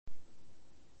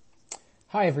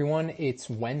Hi everyone, it's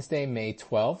Wednesday, May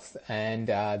 12th, and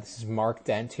this is Mark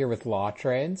Dent here with Law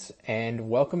Trades, and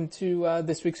welcome to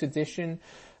this week's edition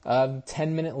of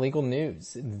 10-Minute Legal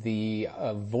News, the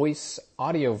voice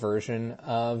audio version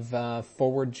of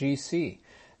Forward GC.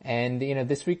 And,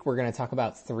 this week we're going to talk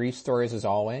about three stories as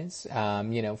always.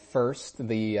 First,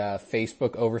 the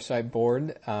Facebook Oversight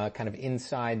Board, kind of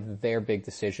inside their big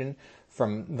decision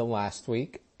from the last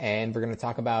week. And we're going to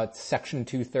talk about Section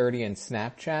 230 and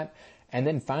Snapchat. And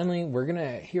then finally, we're going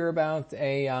to hear about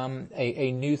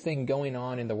a new thing going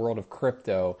on in the world of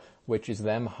crypto, which is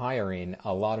them hiring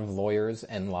a lot of lawyers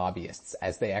and lobbyists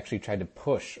as they actually try to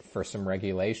push for some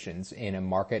regulations in a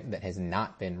market that has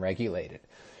not been regulated.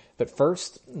 But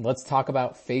first, let's talk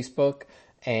about Facebook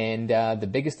and the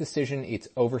biggest decision its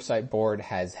oversight board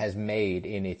has made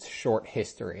in its short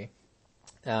history.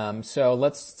 So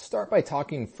let's start by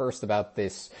talking first about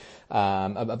this,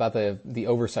 about the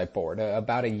oversight board.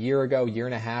 About a year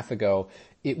and a half ago,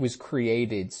 it was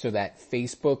created so that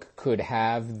Facebook could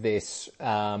have this,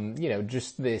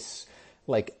 just this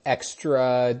like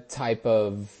extra type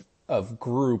of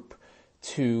group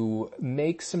to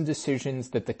make some decisions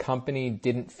that the company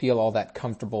didn't feel all that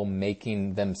comfortable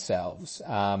making themselves.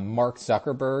 Mark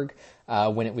Zuckerberg,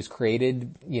 when it was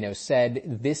created, said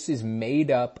this is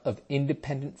made up of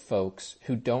independent folks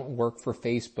who don't work for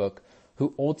Facebook,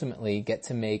 who ultimately get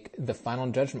to make the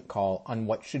final judgment call on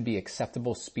what should be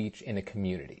acceptable speech in a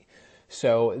community.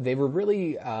 So they were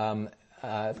really kind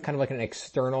of like an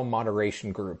external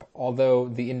moderation group, although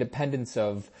the independence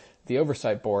of the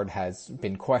oversight board has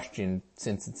been questioned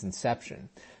since its inception.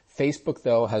 Facebook,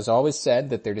 though, has always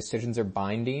said that their decisions are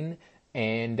binding,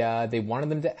 and they wanted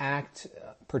them to act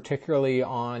particularly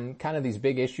on kind of these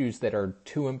big issues that are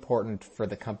too important for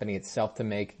the company itself to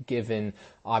make, given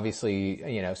obviously,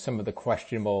 some of the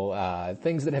questionable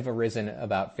things that have arisen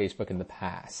about Facebook in the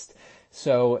past.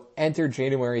 So enter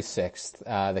January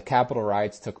 6th. The Capitol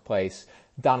riots took place.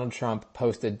 Donald Trump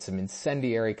posted some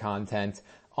incendiary content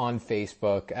on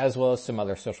Facebook, as well as some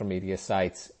other social media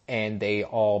sites, and they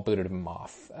all booted him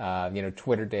off.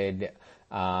 Twitter did,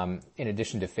 in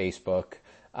addition to Facebook.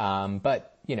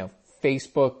 But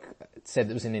Facebook said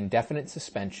it was an indefinite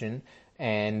suspension,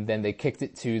 and then they kicked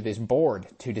it to this board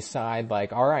to decide,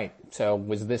 all right, so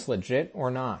was this legit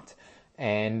or not?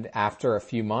 And after a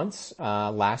few months,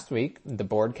 last week, the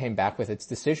board came back with its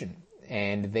decision.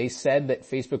 And they said that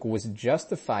Facebook was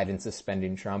justified in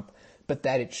suspending Trump, but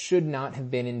that it should not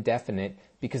have been indefinite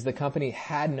because the company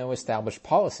had no established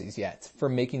policies yet for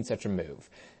making such a move.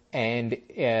 And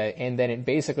then it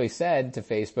basically said to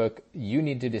Facebook, you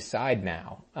need to decide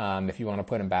now, if you want to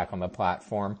put him back on the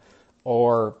platform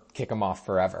or kick him off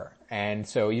forever. And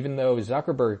so even though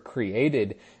Zuckerberg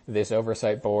created this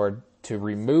oversight board to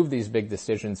remove these big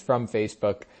decisions from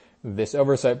Facebook, this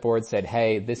oversight board said,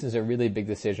 hey, this is a really big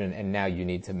decision and now you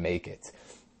need to make it.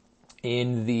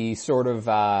 In the sort of,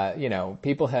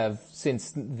 people have,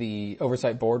 since the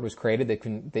oversight board was created,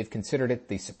 they've considered it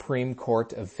the Supreme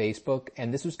Court of Facebook,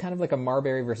 and this was kind of like a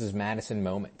Marbury versus Madison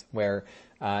moment, where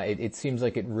it seems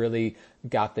like it really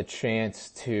got the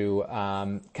chance to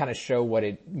kind of show what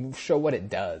it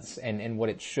does and what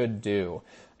it should do.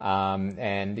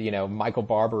 Michael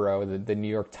Barbaro, the New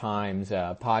York Times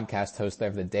podcast host there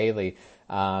of The Daily,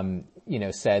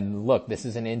 said, look, this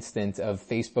is an instance of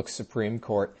Facebook's Supreme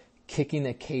Court kicking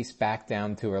a case back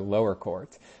down to a lower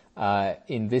court.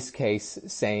 In this case,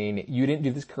 saying, you didn't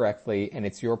do this correctly and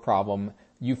it's your problem.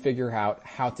 You figure out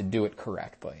how to do it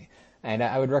correctly. And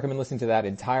I would recommend listening to that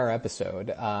entire episode.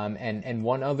 And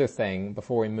one other thing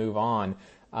before we move on,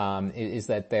 is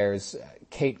that there's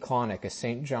Kate Klonick, a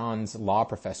St. John's law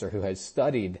professor who has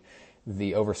studied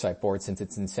the oversight board since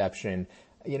its inception.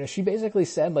 She basically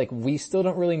said, we still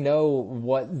don't really know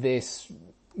what this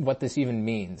even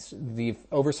means, the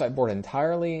oversight board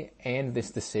entirely and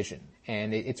this decision.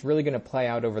 And it's really going to play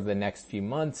out over the next few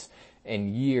months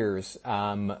and years,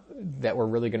 that we're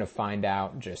really going to find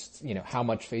out just, how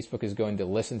much Facebook is going to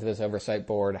listen to this oversight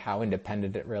board, how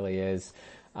independent it really is,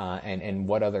 and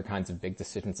what other kinds of big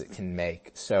decisions it can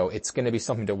make. So it's going to be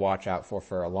something to watch out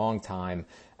for a long time.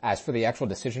 As for the actual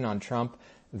decision on Trump,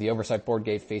 the oversight board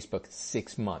gave Facebook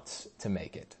 6 months to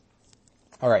make it.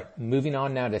 All right, moving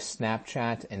on now to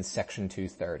Snapchat and Section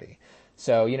 230.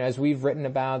 So, as we've written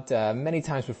about many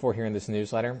times before here in this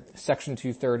newsletter, Section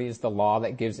 230 is the law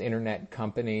that gives internet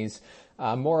companies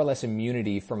more or less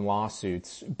immunity from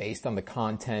lawsuits based on the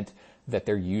content that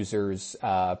their users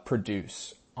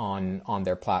produce on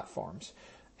their platforms.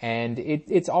 And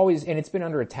it's been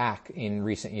under attack in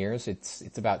recent years.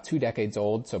 It's about 2 decades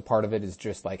old, so part of it is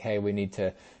just hey, we need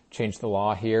to change the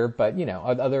law here. But,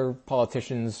 other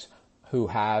politicians who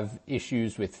have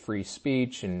issues with free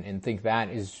speech and think that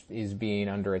is being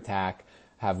under attack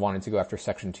have wanted to go after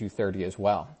Section 230 as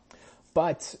well.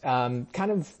 But kind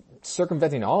of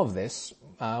circumventing all of this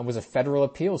was a federal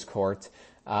appeals court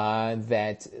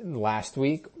that last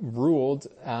week ruled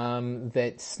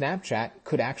that Snapchat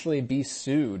could actually be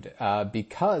sued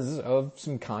because of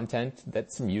some content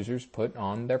that some users put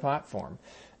on their platform.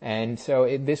 And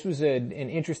so this was an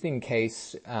interesting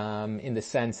case in the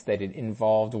sense that it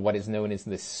involved what is known as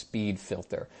the speed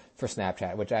filter for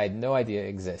Snapchat, which I had no idea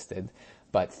existed.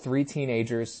 But 3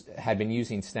 teenagers had been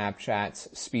using Snapchat's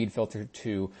speed filter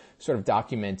to sort of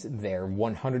document their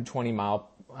 120 mile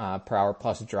per hour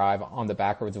plus drive on the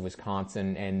back roads of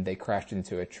Wisconsin, and they crashed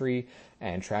into a tree,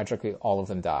 and tragically all of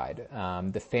them died.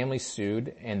 The family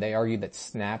sued, and they argued that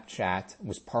Snapchat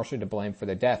was partially to blame for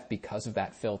their death because of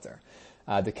that filter.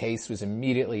 The case was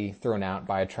immediately thrown out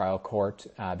by a trial court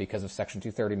because of Section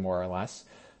 230, more or less.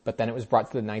 But then it was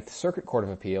brought to the Ninth Circuit Court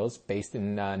of Appeals, based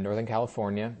in Northern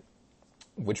California,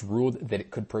 which ruled that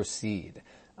it could proceed.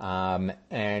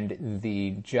 And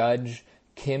the judge,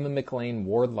 Kim McLean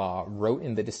Wardlaw, wrote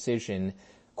in the decision,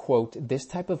 quote, "This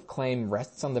type of claim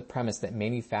rests on the premise that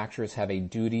manufacturers have a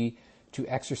duty to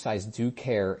exercise due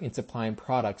care in supplying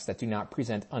products that do not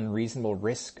present unreasonable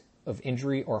risk of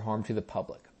injury or harm to the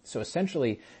public." So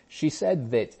essentially, she said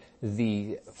that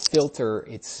the filter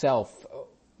itself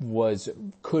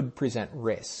could present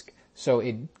risk. So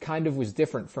it kind of was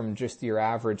different from just your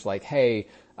average, like, hey,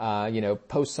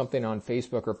 post something on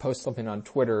Facebook or post something on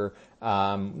Twitter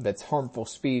that's harmful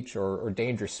speech or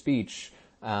dangerous speech.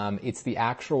 It's the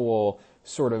actual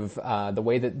sort of the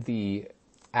way that the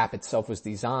app itself was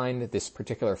designed. This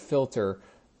particular filter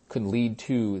could lead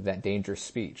to that dangerous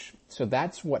speech. So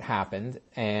that's what happened.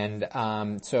 And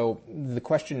so the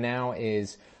question now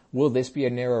is, will this be a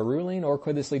narrow ruling, or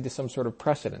could this lead to some sort of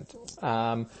precedent?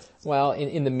 Well,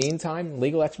 in the meantime,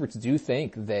 legal experts do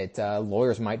think that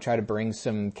lawyers might try to bring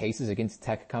some cases against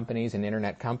tech companies and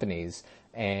internet companies,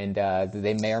 and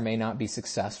they may or may not be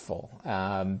successful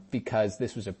because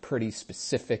this was a pretty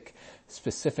specific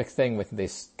thing with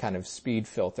this kind of speed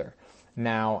filter.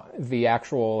 Now, the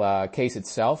actual case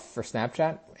itself for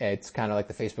Snapchat, it's kind of like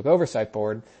the Facebook Oversight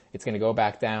Board. It's going to go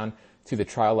back down to the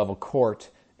trial level court,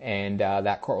 and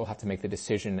that court will have to make the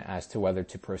decision as to whether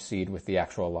to proceed with the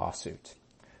actual lawsuit.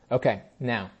 Okay,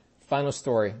 now, final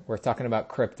story. We're talking about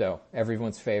crypto,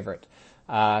 everyone's favorite.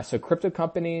 So crypto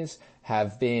companies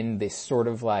have been this sort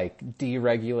of like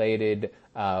deregulated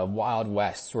Wild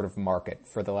West sort of market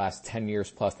for the last 10 years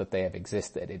plus that they have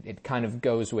existed. It kind of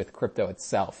goes with crypto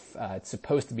itself. It's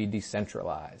supposed to be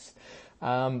decentralized.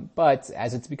 But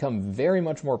as it's become very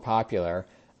much more popular,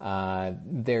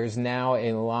 there's now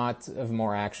a lot of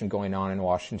more action going on in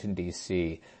Washington,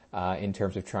 D.C. In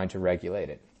terms of trying to regulate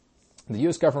it. The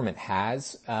U.S. government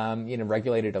has,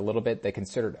 regulated a little bit. They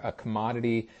consider it a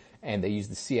commodity, and they use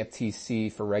the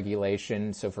CFTC for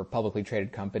regulation. So for publicly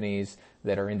traded companies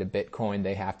that are into Bitcoin,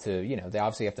 they have to, they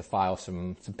obviously have to file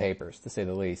some papers, to say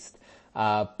the least.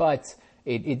 But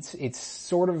it's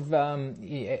sort of,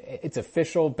 it's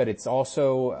official, but it's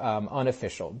also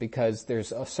unofficial, because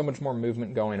there's so much more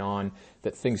movement going on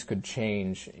that things could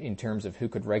change in terms of who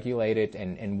could regulate it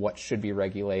and what should be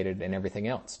regulated and everything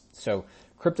else. So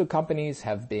crypto companies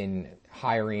have been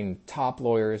hiring top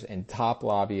lawyers and top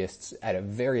lobbyists at a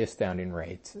very astounding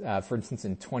rate. For instance,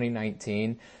 in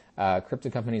 2019, crypto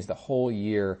companies the whole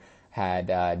year had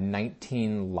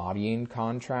 19 lobbying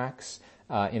contracts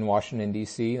in Washington,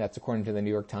 D.C. That's according to the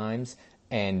New York Times.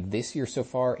 And this year so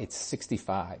far, it's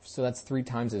 65. So that's 3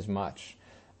 times as much.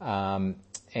 And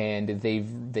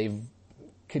they've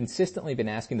consistently been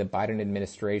asking the Biden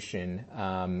administration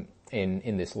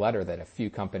in this letter that a few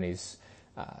companies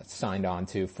signed on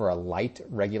to for a light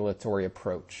regulatory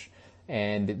approach.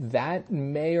 And that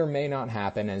may or may not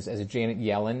happen, as Janet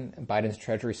Yellen, Biden's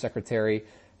Treasury Secretary,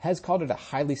 has called it a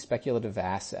highly speculative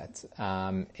asset.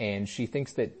 And she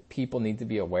thinks that people need to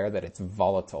be aware that it's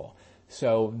volatile.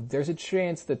 So there's a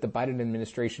chance that the Biden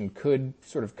administration could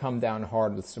sort of come down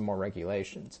hard with some more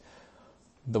regulations.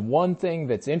 The one thing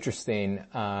that's interesting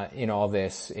in all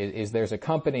this is there's a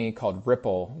company called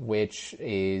Ripple, which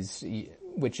is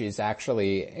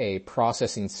actually a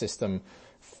processing system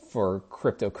for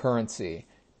cryptocurrency,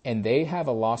 and they have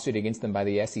a lawsuit against them by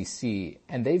the SEC,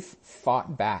 and they've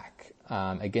fought back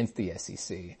against the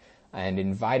SEC and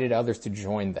invited others to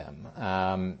join them.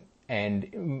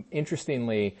 And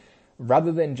interestingly,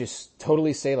 rather than just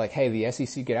totally say like, hey, the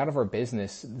SEC, get out of our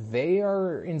business, they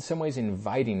are in some ways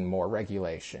inviting more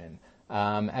regulation.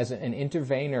 As an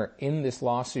intervener in this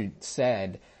lawsuit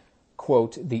said,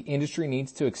 quote, the industry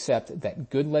needs to accept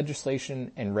that good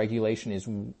legislation and regulation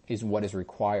is what is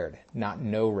required, not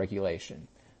no regulation.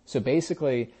 So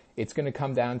basically, it's going to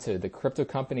come down to the crypto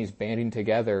companies banding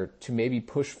together to maybe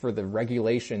push for the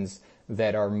regulations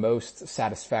that are most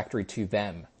satisfactory to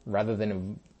them, rather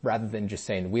than just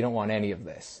saying we don't want any of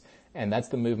this. And that's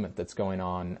the movement that's going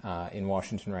on in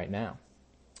Washington right now.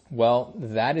 Well,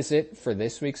 that is it for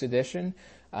this week's edition.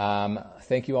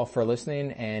 Thank you all for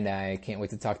listening, and I can't wait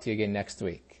to talk to you again next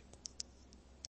week.